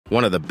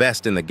one of the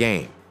best in the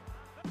game.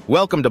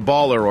 Welcome to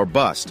Baller or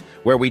Bust,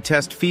 where we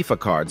test FIFA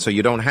cards so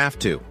you don't have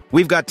to.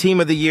 We've got Team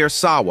of the Year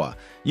Sawa.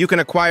 You can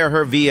acquire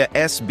her via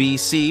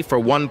SBC for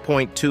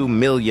 1.2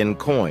 million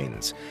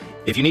coins.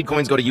 If you need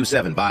coins, go to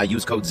U7,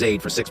 use code ZADE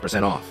for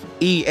 6% off.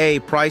 EA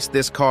priced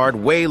this card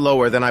way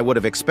lower than I would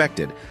have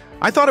expected.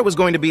 I thought it was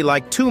going to be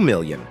like 2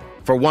 million.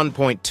 For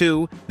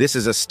 1.2, this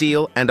is a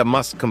steal and a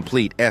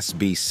must-complete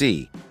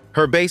SBC.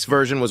 Her base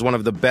version was one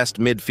of the best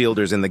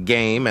midfielders in the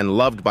game and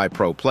loved by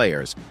pro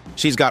players.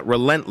 She's got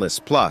Relentless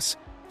Plus,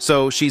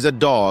 so she's a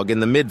dog in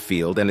the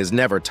midfield and is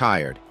never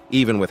tired,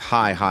 even with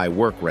high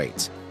work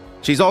rates.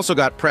 She's also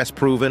got Press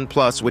Proven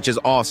Plus, which is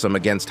awesome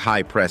against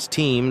high-press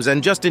teams,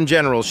 and just in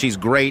general, she's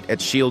great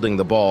at shielding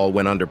the ball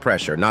when under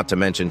pressure, not to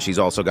mention she's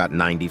also got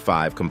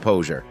 95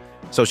 composure,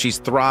 so she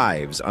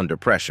thrives under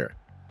pressure.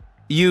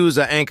 Use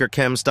a Anchor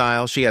Chem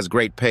style, she has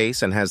great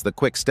pace and has the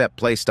quick-step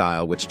play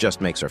style, which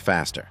just makes her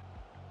faster.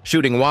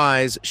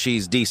 Shooting-wise,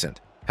 she's decent.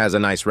 Has a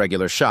nice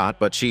regular shot,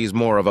 but she's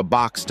more of a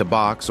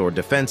box-to-box or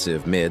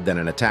defensive mid than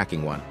an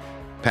attacking one.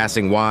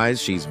 Passing-wise,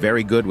 she's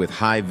very good with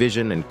high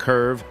vision and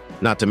curve,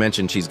 not to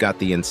mention she's got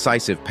the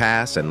incisive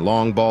pass and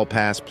long ball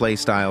pass play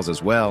styles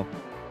as well.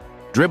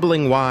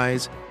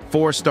 Dribbling-wise,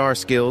 4-star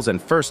skills and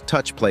first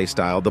touch play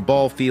style, the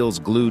ball feels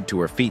glued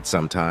to her feet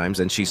sometimes,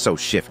 and she's so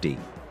shifty.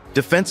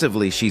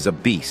 Defensively, she's a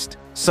beast,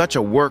 such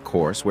a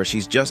workhorse where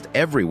she's just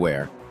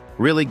everywhere.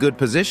 Really good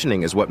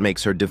positioning is what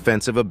makes her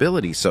defensive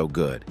ability so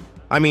good.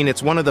 I mean,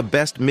 it's one of the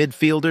best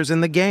midfielders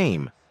in the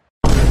game.